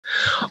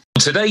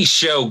Today's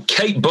show,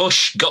 Kate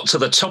Bush got to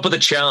the top of the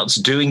charts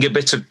doing a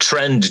bit of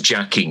trend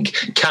jacking.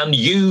 Can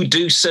you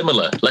do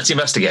similar? Let's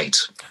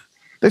investigate.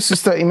 This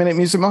is 30-Minute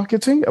Music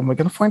Marketing, and we're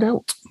going to find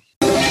out.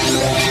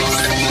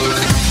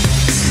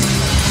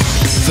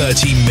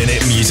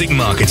 30-Minute Music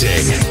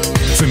Marketing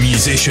for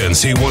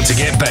musicians who want to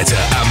get better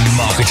at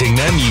marketing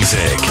their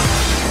music.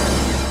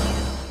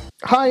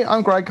 Hi,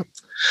 I'm Greg.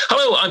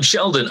 Hello, I'm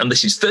Sheldon, and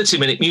this is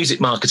 30-Minute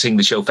Music Marketing,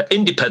 the show for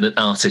independent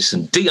artists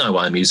and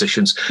DIY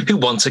musicians who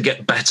want to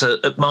get better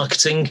at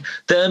marketing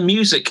their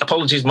music.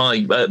 Apologies,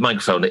 my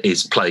microphone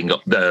is playing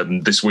up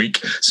this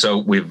week,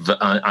 so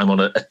I'm on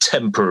a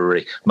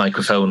temporary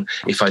microphone.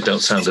 If I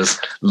don't sound as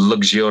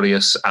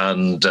luxurious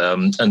and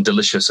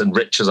delicious and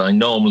rich as I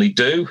normally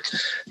do.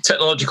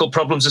 Technological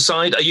problems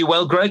aside, are you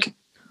well, Greg?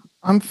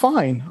 I'm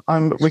fine.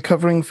 I'm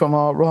recovering from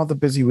our rather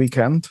busy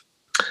weekend.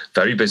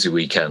 Very busy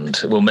weekend.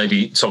 We'll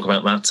maybe talk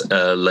about that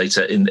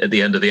later at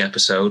the end of the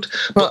episode.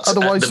 But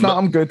otherwise,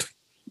 I'm good.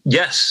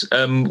 Yes,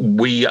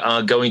 we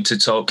are going to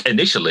talk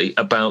initially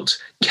about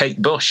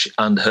Kate Bush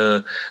and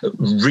her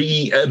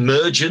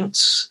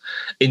re-emergence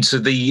into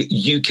the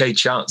UK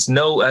charts.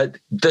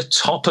 The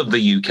top of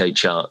the UK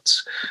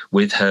charts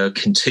with her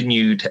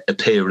continued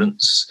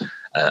appearance,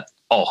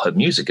 or her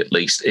music at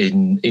least,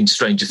 in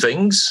Stranger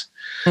Things.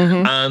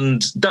 Mm-hmm.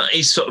 And that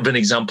is sort of an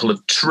example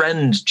of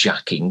trend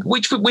jacking,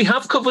 which we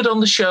have covered on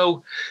the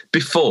show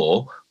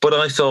before, but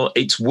I thought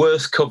it's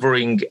worth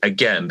covering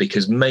again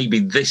because maybe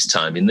this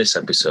time in this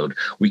episode,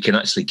 we can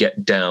actually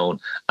get down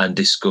and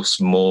discuss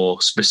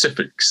more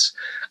specifics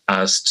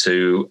as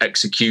to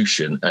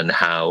execution and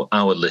how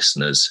our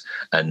listeners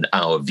and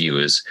our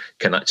viewers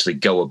can actually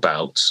go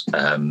about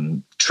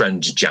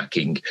trend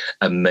jacking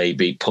and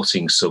maybe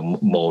putting some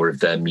more of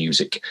their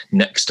music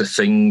next to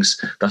things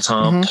that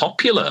are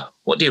popular.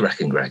 What do you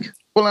reckon, Greg?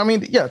 Well, I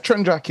mean, yeah,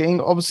 trend jacking,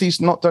 obviously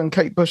it's not done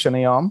Kate Bush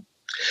any harm.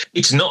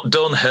 It's not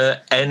done her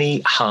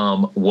any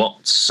harm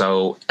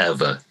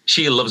whatsoever.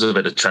 She loves a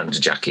bit of trend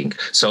jacking.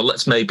 So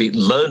let's maybe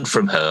learn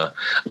from her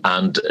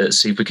and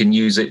see if we can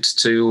use it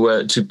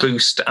to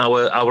boost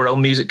our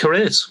own music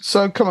careers.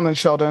 So come on then,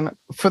 Sheldon.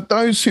 For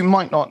those who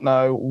might not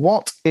know,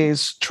 what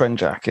is trend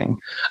jacking?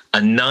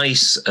 A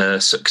nice,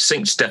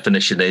 succinct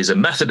definition is a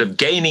method of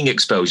gaining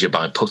exposure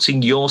by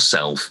putting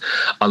yourself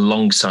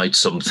alongside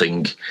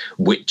something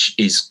which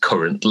is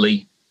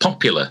currently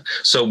popular.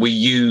 So we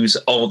use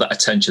all that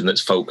attention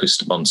that's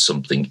focused on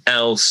something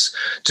else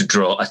to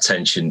draw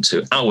attention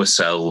to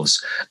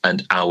ourselves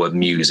and our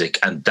music,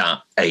 and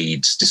that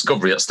aids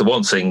discovery. That's the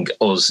one thing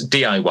us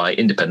DIY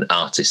independent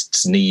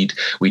artists need.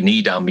 We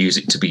need our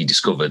music to be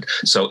discovered.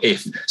 So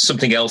if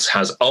something else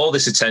has all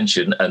this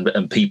attention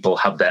and people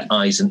have their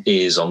eyes and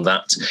ears on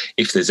that,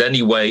 if there's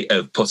any way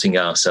of putting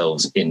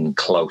ourselves in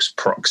close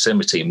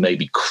proximity,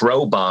 maybe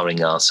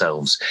crowbarring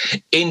ourselves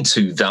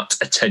into that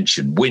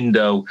attention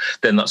window,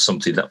 then that's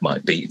something that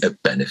might be a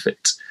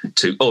benefit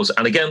to us.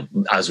 And again,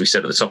 as we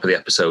said at the top of the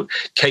episode,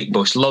 Kate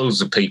Bush,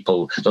 loads of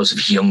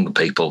young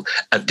people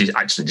have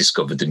actually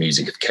discovered the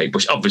music of Kate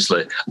Bush.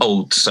 Obviously,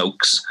 old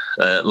soaks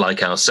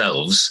like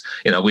ourselves,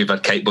 we've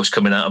had Kate Bush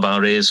coming out of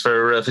our ears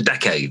for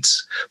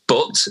decades.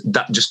 But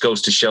that just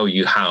goes to show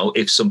you how,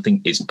 if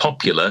something is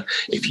popular,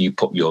 if you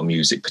put your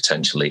music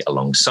potentially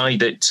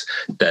alongside it,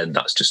 then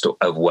that's just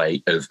a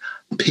way of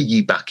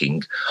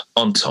piggybacking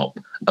on top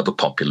of a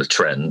popular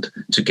trend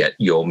to get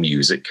your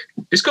music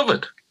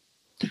discovered.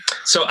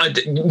 So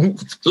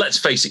let's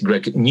face it,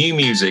 Greg, new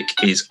music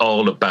is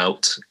all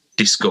about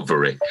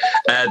discovery.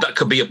 That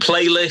could be a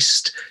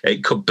playlist,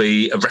 it could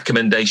be a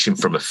recommendation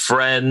from a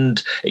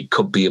friend, it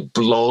could be a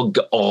blog,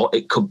 or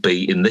it could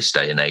be, in this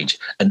day and age,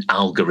 an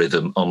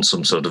algorithm on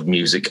some sort of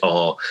music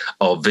or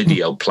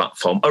video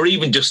platform, or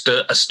even just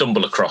a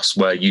stumble across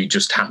where you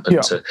just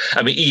happen to.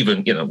 I mean,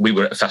 even, we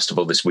were at a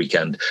festival this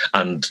weekend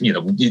and,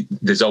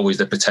 there's always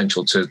the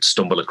potential to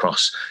stumble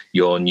across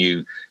your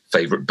new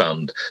favorite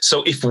band.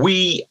 So if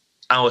we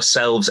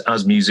ourselves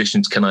as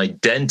musicians can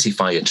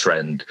identify a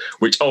trend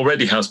which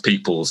already has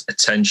people's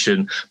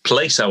attention,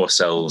 place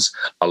ourselves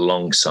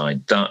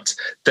alongside that,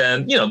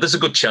 then, there's a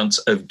good chance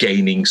of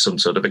gaining some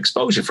sort of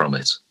exposure from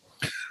it.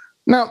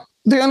 Now,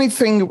 the only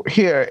thing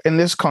here in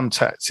this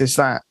context is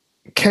that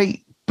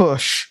Kate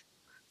Bush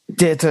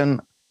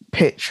didn't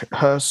pitch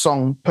her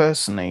song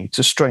personally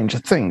to Stranger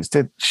Things,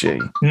 did she?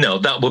 No,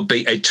 that would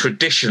be a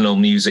traditional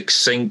music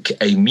sync.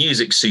 A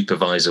music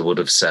supervisor would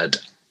have said,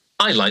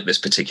 I like this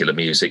particular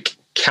music.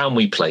 Can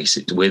we place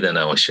it within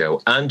our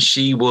show? And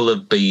she will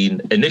have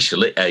been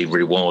initially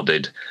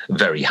rewarded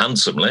very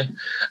handsomely,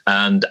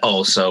 and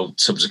also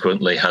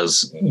subsequently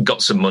has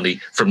got some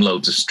money from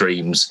loads of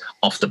streams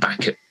off the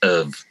back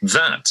of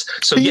that.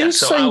 So Are you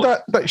saying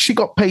that she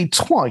got paid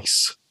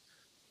twice?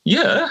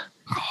 Yeah.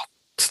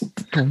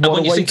 And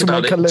when you think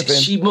about it,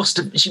 she must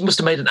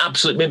have made an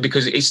absolute mint,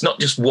 because it's not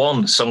just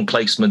one song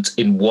placement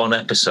in one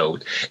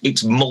episode;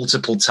 it's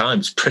multiple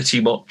times,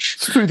 pretty much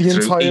through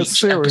entire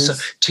series.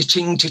 Episode.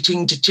 Cha-ching,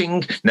 cha-ching,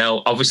 cha-ching.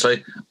 Now,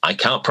 obviously, I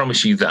can't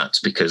promise you that,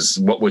 because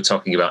what we're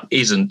talking about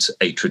isn't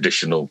a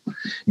traditional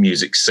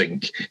music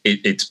sync.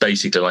 It's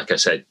basically, like I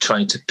said,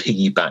 trying to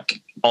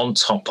piggyback on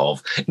top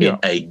of in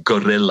a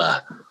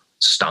guerrilla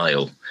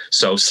style.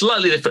 So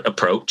slightly different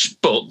approach,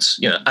 but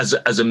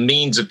as a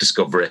means of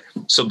discovery,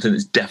 something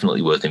that's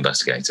definitely worth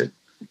investigating.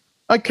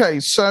 Okay,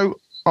 so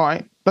all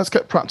right, let's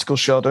get practical,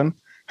 Sheldon.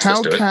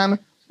 How can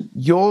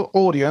your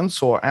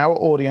audience or our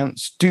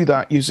audience do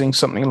that using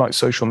something like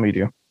social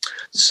media?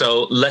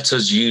 So let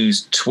us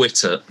use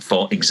Twitter,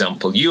 for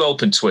example. You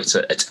open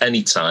Twitter at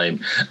any time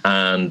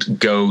and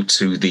go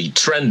to the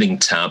trending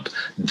tab.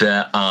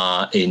 There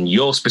are, in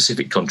your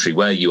specific country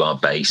where you are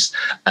based,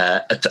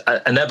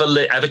 an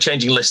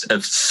ever-changing list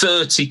of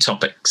 30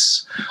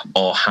 topics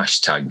or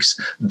hashtags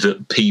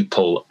that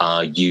people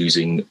are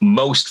using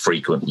most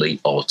frequently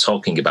or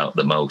talking about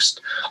the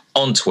most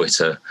on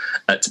Twitter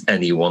at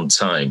any one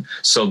time.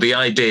 So the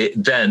idea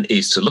then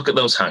is to look at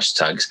those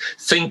hashtags,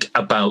 think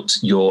about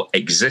your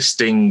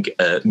existing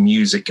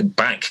music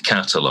back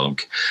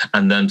catalogue,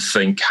 and then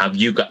think, have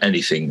you got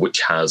anything which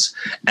has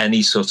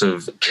any sort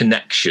of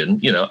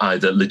connection,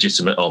 either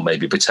legitimate or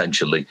maybe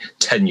potentially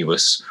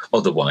tenuous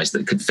otherwise,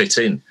 that could fit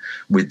in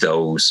with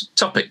those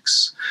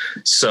topics.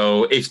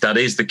 So if that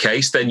is the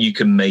case, then you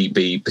can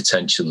maybe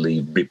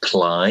potentially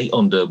reply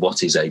under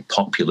what is a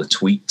popular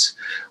tweet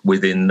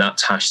within that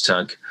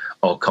hashtag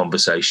or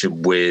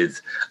conversation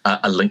with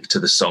a link to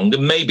the song,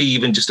 and maybe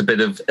even just a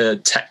bit of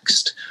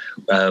text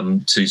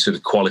to sort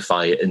of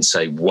qualify it and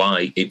say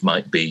why it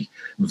might be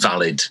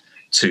valid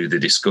to the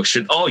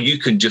discussion. Or you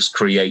can just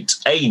create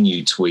a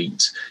new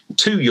tweet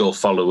to your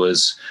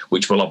followers,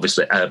 which will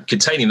obviously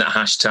containing that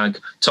hashtag,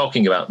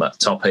 talking about that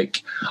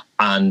topic.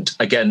 And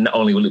again, not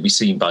only will it be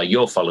seen by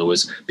your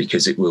followers,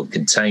 because it will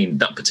contain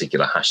that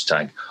particular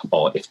hashtag,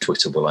 or if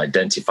Twitter will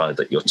identify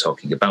that you're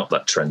talking about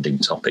that trending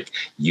topic,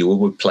 you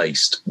will be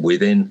placed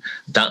within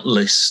that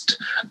list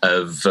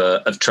of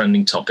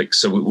trending topics.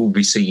 So it will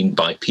be seen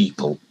by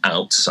people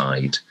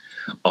outside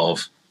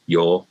of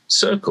your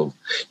circle.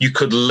 You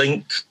could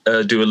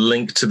do a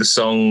link to the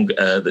song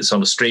that's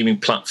on a streaming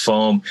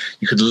platform.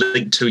 You could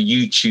link to a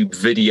YouTube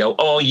video,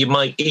 or you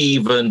might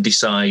even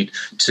decide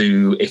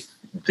to, if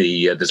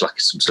there's like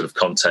some sort of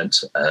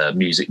content,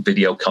 music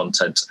video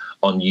content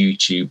on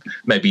YouTube,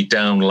 maybe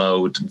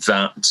download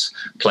that,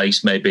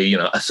 place maybe a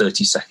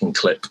 30-second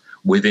clip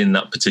within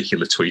that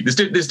particular tweet.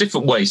 There's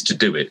different ways to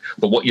do it,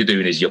 but what you're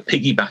doing is you're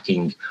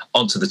piggybacking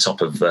onto the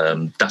top of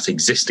that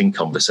existing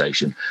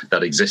conversation,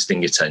 that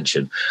existing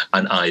attention,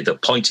 and either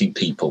pointing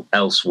people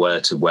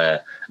elsewhere to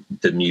where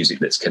the music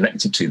that's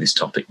connected to this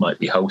topic might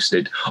be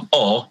hosted,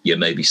 or you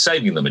may be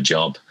saving them a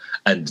job,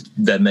 and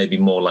they're maybe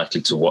more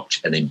likely to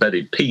watch an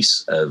embedded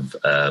piece of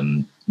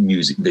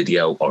music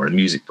video or a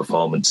music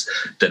performance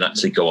than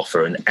actually go off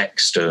for an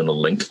external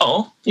link.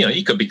 Or,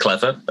 you could be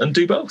clever and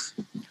do both.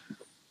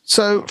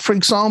 So, for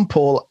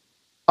example,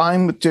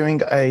 I'm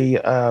doing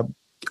a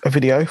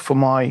video for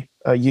my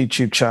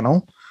YouTube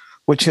channel,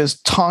 which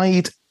is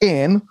tied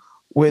in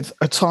with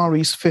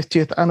Atari's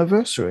 50th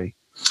anniversary.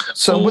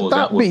 So would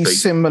that be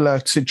similar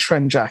to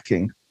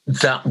trendjacking?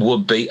 That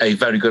would be a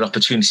very good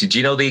opportunity. Do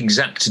you know the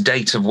exact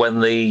date of when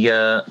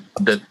the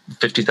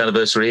 50th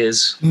anniversary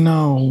is?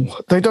 No,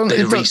 they don't.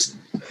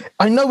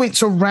 I know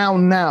it's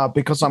around now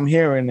because I'm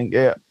hearing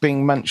it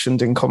being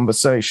mentioned in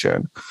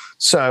conversation.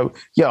 So,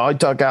 yeah, I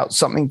dug out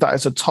something that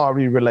is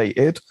Atari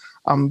related.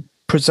 I'm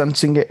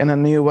presenting it in a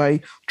new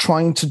way,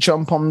 trying to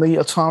jump on the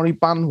Atari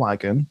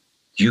bandwagon.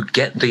 You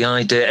get the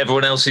idea.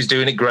 Everyone else is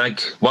doing it,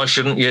 Greg. Why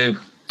shouldn't you?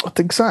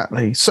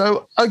 Exactly.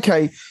 So,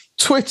 okay,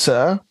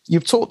 Twitter,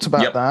 you've talked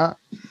about that.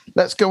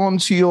 Let's go on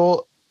to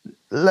your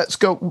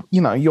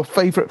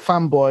favorite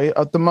fanboy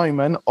at the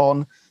moment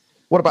on,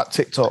 what about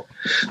TikTok?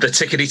 The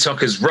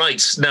tickety-tockers.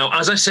 Right. Now,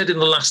 as I said in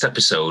the last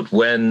episode,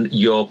 when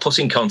you're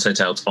putting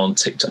content out on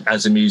TikTok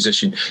as a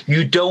musician,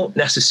 you don't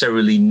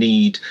necessarily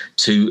need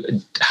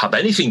to have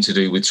anything to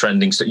do with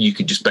trending. So you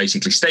can just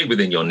basically stay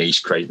within your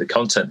niche, create the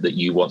content that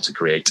you want to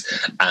create,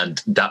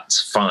 and that's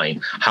fine.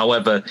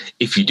 However,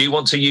 if you do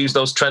want to use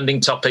those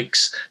trending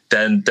topics,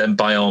 then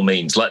by all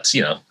means,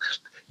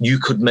 you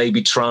could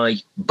maybe try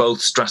both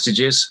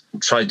strategies.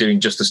 Try doing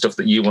just the stuff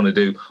that you want to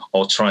do,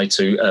 or try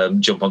to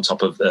jump on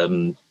top of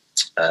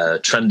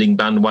trending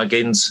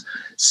bandwagons,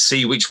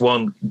 see which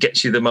one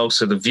gets you the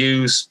most of the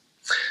views.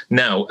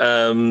 Now,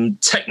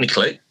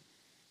 technically,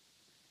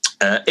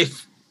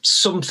 if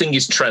something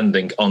is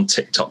trending on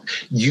TikTok,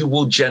 you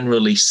will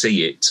generally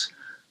see it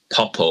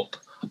pop up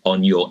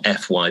on your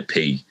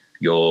FYP,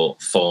 your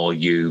For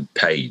You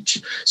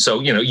page.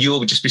 So,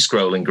 you'll just be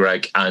scrolling,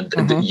 Greg, and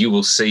you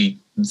will see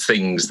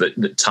things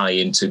that tie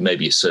into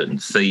maybe a certain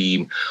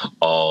theme,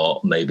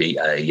 or maybe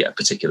a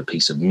particular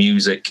piece of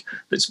music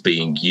that's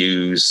being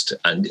used.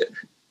 And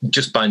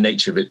just by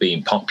nature of it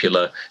being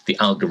popular, the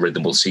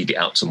algorithm will seed it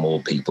out to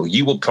more people.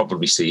 You will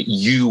probably see it.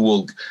 You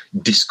will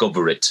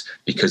discover it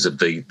because of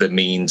the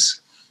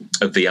means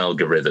of the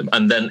algorithm.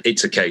 And then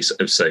it's a case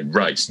of saying,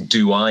 right,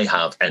 do I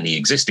have any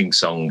existing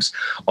songs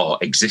or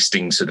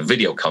existing sort of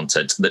video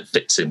content that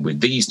fits in with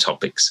these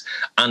topics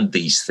and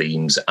these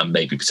themes and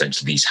maybe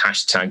potentially these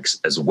hashtags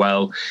as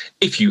well?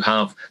 If you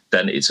have,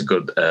 then it's a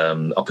good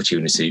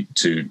opportunity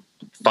to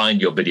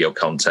find your video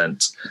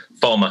content,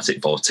 format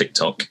it for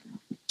TikTok,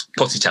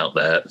 put it out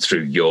there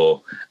through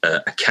your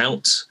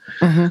account.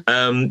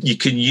 You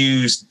can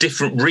use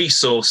different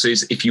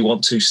resources if you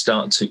want to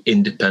start to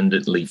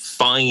independently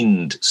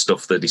find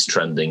stuff that is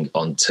trending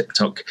on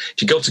TikTok.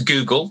 If you go to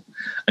Google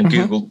and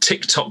Google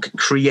TikTok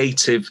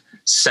Creative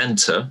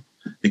Center,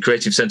 the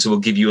Creative Center will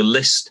give you a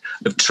list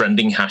of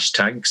trending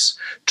hashtags,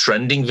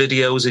 trending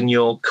videos in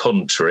your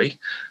country.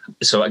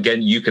 So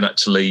again, you can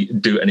actually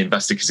do an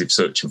investigative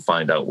search and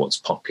find out what's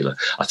popular.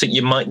 I think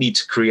you might need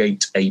to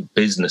create a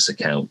business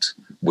account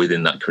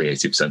within that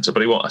Creative Center,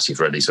 but it won't ask you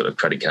for any sort of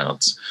credit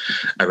cards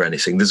or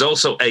anything. There's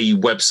also a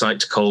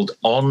website called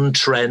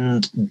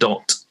ontrend.ai,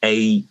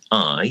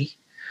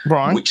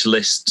 which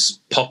lists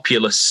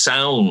popular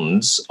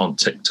sounds on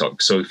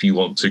TikTok. So if you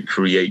want to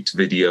create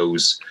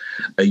videos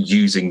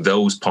using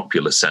those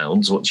popular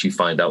sounds, once you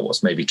find out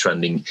what's maybe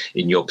trending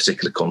in your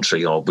particular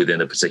country or within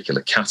a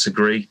particular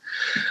category.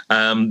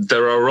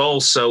 There are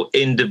also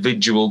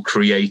individual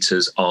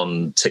creators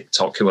on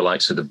TikTok who are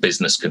like sort of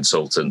business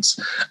consultants.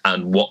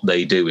 And what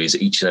they do is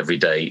each and every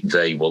day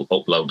they will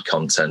upload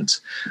content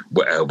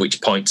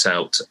which points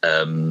out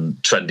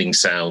trending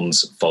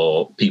sounds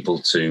for people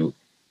to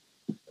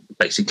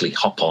basically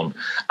hop on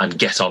and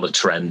get on a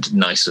trend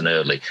nice and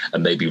early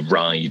and maybe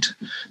ride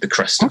the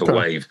crest of a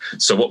wave.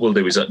 So what we'll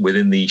do is that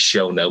within the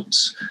show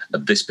notes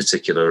of this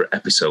particular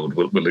episode,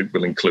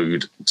 we'll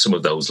include some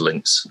of those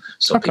links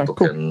so people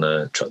can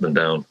track them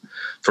down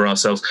for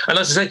ourselves. And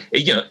as I say,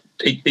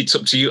 it's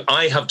up to you.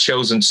 I have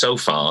chosen so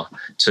far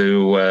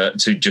to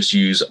just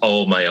use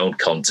all my own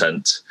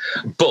content,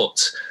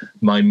 but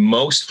my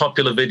most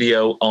popular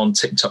video on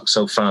TikTok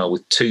so far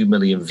with 2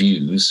 million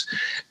views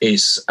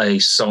is a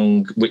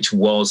song which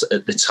was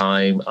at the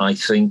time, I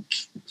think,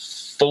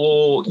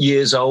 4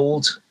 years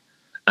old.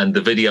 And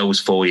the video was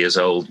 4 years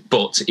old,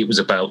 but it was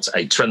about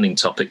a trending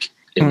topic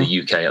in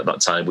the UK at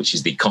that time, which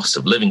is the cost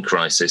of living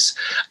crisis.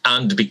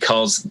 And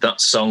because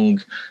that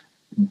song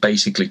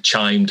basically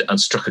chimed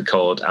and struck a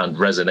chord and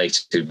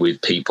resonated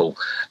with people,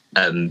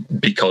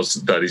 because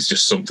that is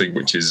just something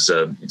which is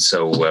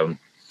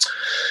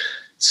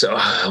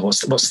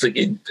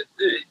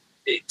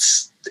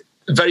it's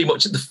very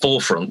much at the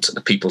forefront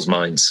of people's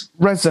minds.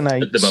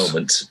 Resonates at the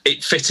moment.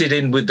 It fitted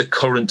in with the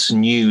current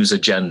news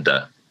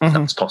agenda.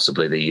 That's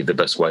possibly the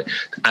best way.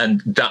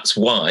 And that's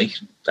why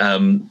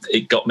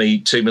it got me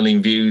 2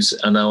 million views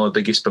and our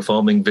biggest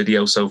performing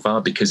video so far,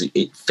 because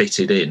it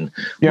fitted in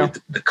with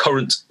the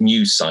current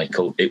news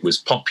cycle. It was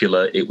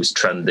popular. It was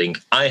trending.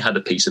 I had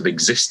a piece of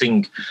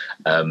existing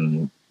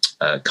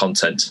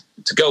content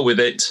to go with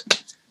it.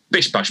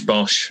 Bish, bash,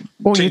 bosh.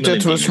 All you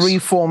did was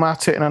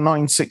reformat it in a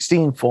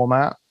 9:16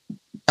 format.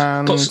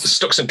 And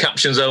stuck some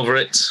captions over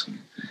it.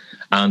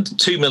 And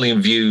 2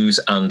 million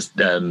views and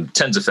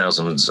tens of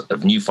thousands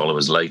of new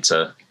followers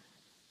later,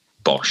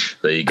 bosh,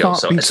 there you go.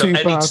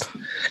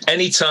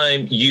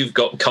 Anytime you've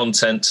got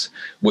content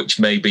which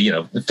maybe,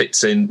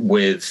 fits in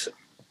with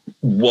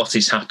what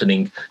is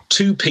happening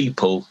to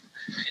people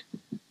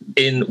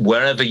in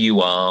wherever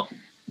you are,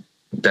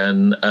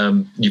 then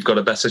you've got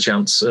a better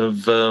chance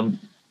of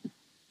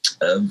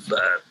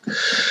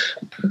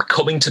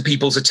coming to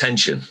people's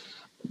attention.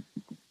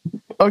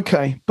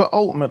 Okay, but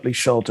ultimately,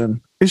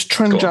 Sheldon, is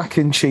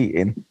trendjacking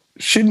cheating?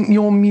 Shouldn't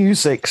your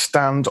music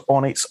stand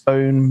on its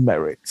own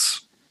merits?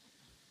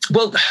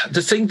 Well,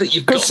 the thing that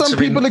you've got to... Because some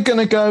people are going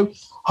to go,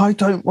 I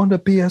don't want to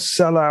be a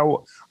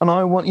sellout, and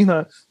I want,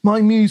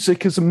 my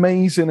music is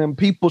amazing and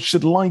people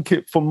should like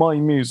it for my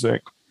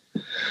music.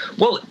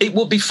 Well, it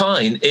would be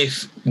fine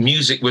if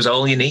music was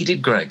all you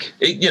needed, Greg.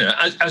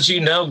 As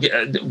you know,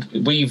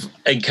 we've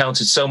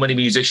encountered so many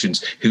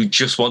musicians who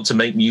just want to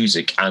make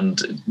music,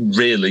 and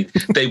really,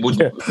 they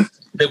would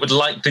they would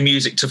like the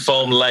music to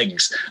form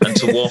legs and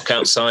to walk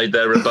outside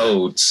their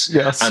abodes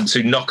and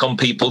to knock on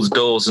people's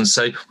doors and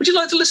say, would you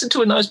like to listen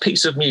to a nice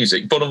piece of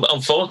music? But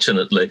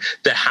unfortunately,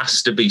 there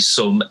has to be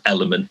some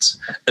element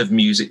of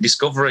music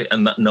discovery,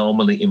 and that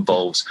normally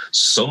involves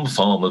some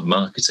form of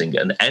marketing,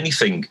 and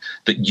anything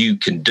that you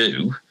can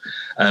do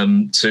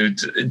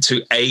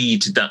to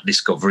aid that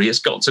discovery, it's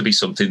got to be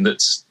something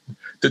that's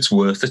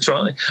worth a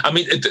try. I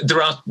mean,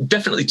 there are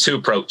definitely two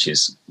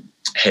approaches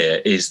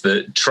here. Is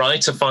that try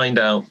to find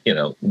out,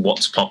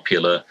 what's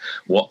popular,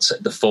 what's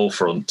at the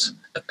forefront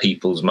of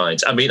people's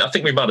minds. I mean, I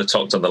think we might have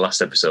talked on the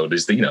last episode,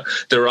 is that, you know,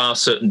 there are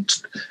certain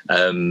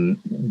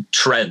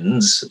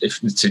trends, if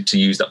to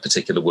use that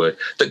particular word,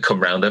 that come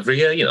round every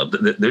year. You know,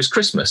 there's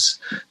Christmas,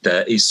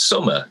 there is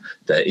summer,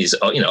 there is,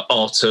 you know,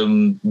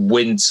 autumn,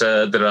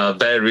 winter. There are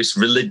various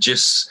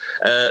religious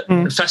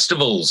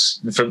festivals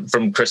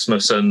from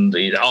Christmas and,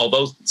 you know, all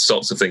those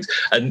sorts of things.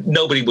 And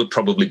nobody would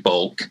probably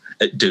balk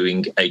at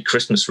doing a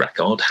Christmas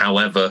record.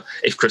 However,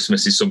 if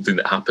Christmas is something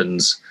that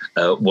happens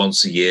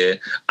once a year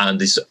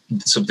and is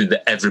something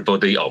that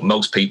everybody or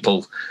most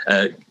people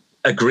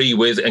agree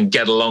with and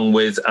get along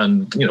with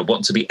and, you know,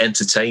 want to be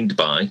entertained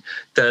by,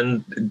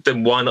 then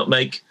why not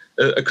make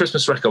a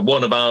Christmas record?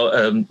 One of our,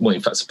 well,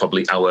 in fact, it's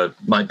probably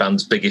my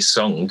band's biggest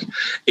song.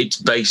 It's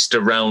based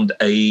around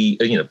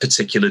a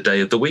particular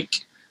day of the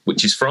week,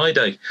 which is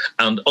Friday.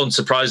 And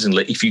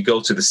unsurprisingly, if you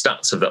go to the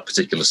stats of that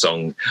particular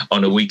song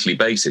on a weekly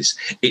basis,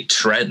 it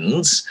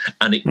trends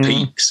and it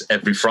peaks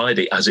every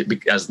Friday as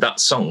that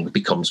song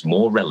becomes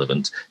more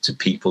relevant to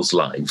people's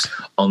lives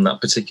on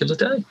that particular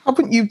day.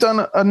 Haven't you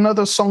done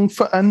another song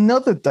for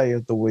another day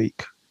of the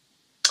week?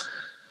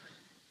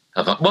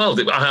 I've got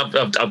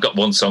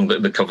one song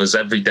that covers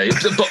every day,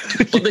 but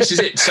this is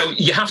it. So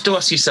you have to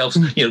ask yourself,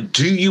 you know,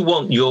 do you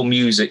want your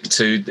music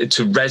to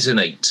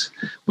resonate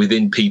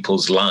within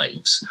people's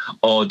lives,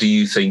 or do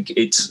you think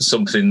it's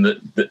something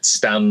that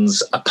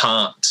stands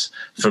apart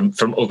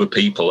from other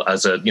people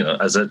as a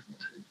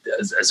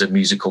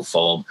musical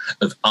form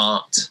of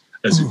art,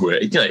 as it were?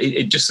 You know,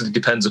 it just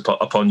depends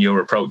upon your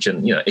approach.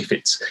 And, you know, if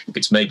it's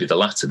maybe the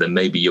latter, then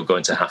maybe you're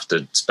going to have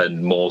to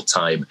spend more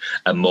time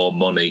and more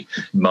money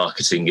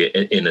marketing it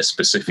in a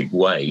specific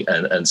way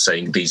and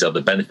saying these are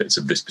the benefits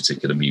of this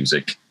particular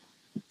music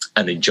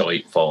and enjoy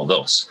it for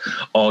thus.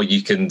 Or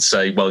you can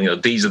say, well, you know,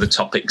 these are the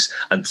topics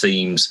and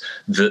themes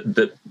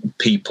that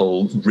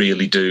people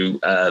really do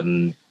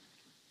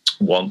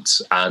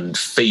want and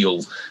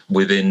feel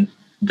within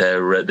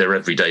their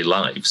everyday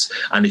lives.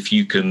 And if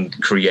you can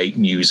create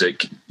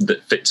music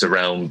that fits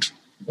around,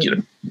 you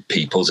know,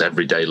 people's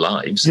everyday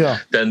lives,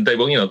 then they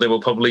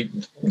will probably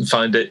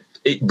find it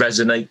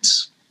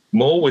resonates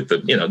more with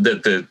them. You know,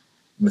 the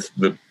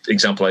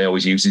example I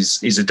always use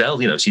is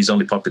Adele. You know, she's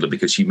only popular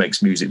because she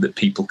makes music that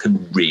people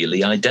can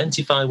really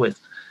identify with.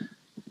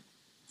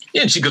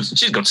 Yeah,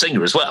 she's a good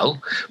singer as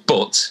well.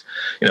 But,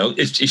 you know,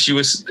 if she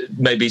was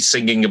maybe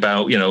singing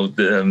about, you know,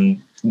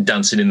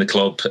 dancing in the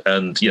club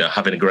and, you know,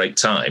 having a great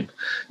time,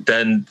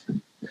 then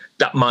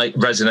that might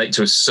resonate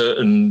to a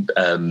certain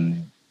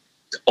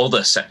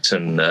other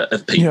section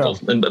of people.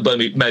 And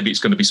maybe it's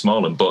going to be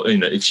smaller, but, you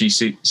know, if she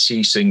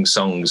sings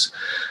songs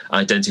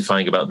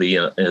identifying about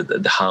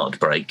the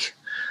heartbreak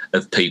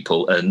of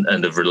people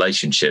and of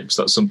relationships,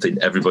 that's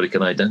something everybody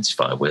can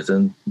identify with,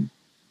 and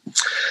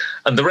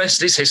the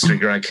rest is history,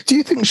 Greg. Do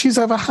you think she's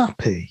ever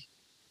happy?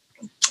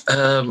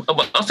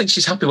 I think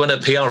she's happy when her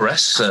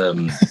PRS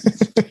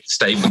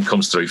statement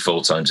comes through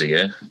 4 times a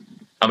year.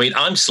 I mean,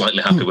 I'm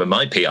slightly happy when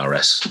my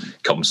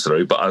PRS comes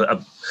through,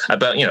 but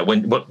about, you know,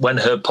 when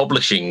her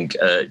publishing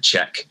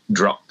check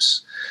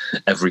drops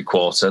every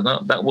quarter,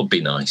 that would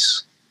be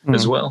nice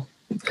as well.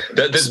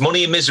 There's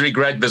money in misery,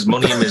 Greg. There's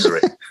money in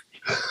misery.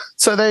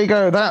 So there you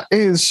go. That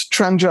is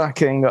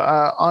trendjacking.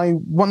 I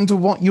wonder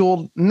what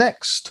your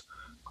next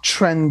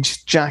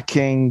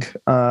trendjacking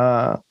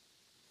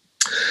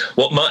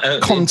what my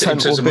content in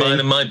terms of will mine be.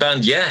 and my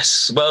band,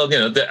 yes. Well, you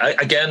know,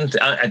 again,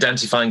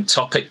 identifying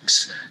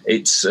topics.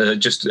 It's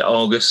just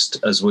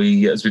August as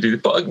we do.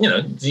 But, you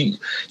know,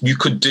 you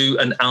could do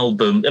an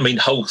album. I mean,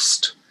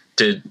 Holst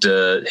did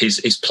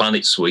his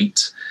Planet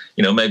Suite.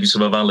 You know, maybe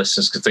some of our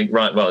listeners could think,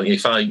 right, well,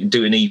 if I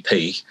do an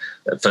EP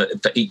for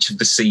each of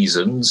the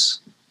seasons,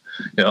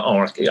 you know,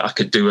 or I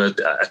could do a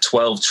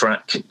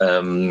 12-track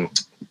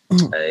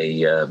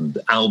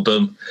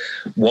album,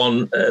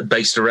 one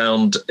based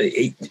around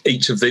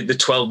each of the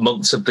 12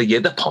 months of the year.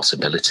 The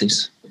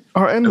possibilities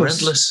are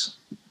endless.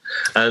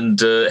 And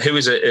who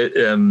is it?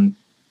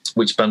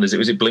 Which band is it?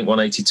 Was it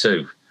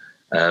Blink-182?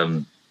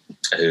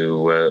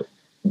 Who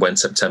when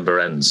September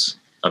ends,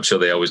 I'm sure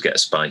they always get a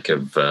spike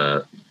of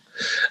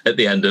at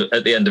the end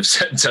of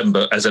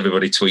September, as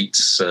everybody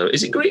tweets.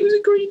 Is it Green? Was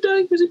it Green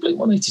Day? Was it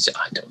Blink-182?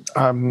 I don't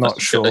know. I'm not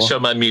sure. I show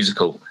my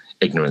musical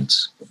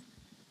ignorance.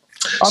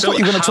 I thought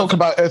you were going to talk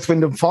about Earth,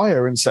 Wind and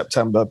Fire in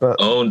September, but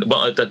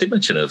I did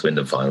mention Earth, Wind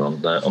and Fire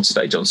on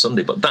stage on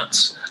Sunday, but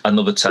that's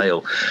another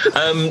tale.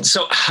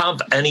 So, have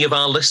any of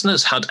our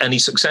listeners had any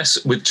success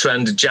with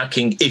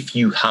trendjacking? If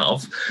you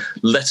have,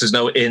 let us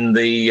know in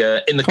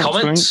the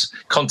comments.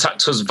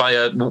 Contact us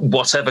via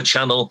whatever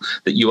channel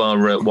that you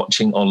are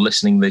watching or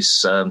listening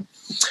this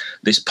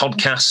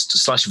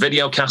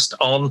podcast/videocast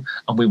on,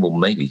 and we will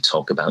maybe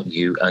talk about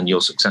you and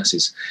your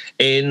successes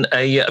in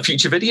a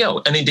future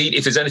video. And indeed,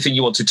 if there's anything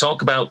you want to talk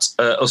about,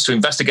 us to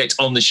investigate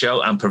on the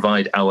show and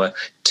provide our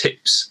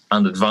tips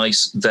and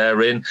advice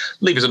therein,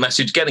 leave us a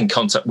message, get in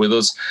contact with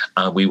us,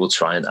 and we will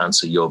try and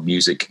answer your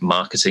music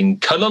marketing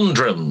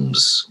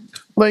conundrums.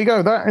 There you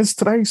go. That is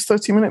today's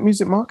 30-minute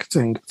music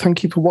marketing.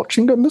 Thank you for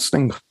watching and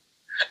listening.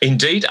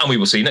 Indeed, and we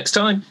will see you next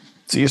time.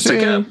 See you soon.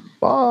 Take care.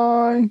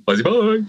 Bye. Bye.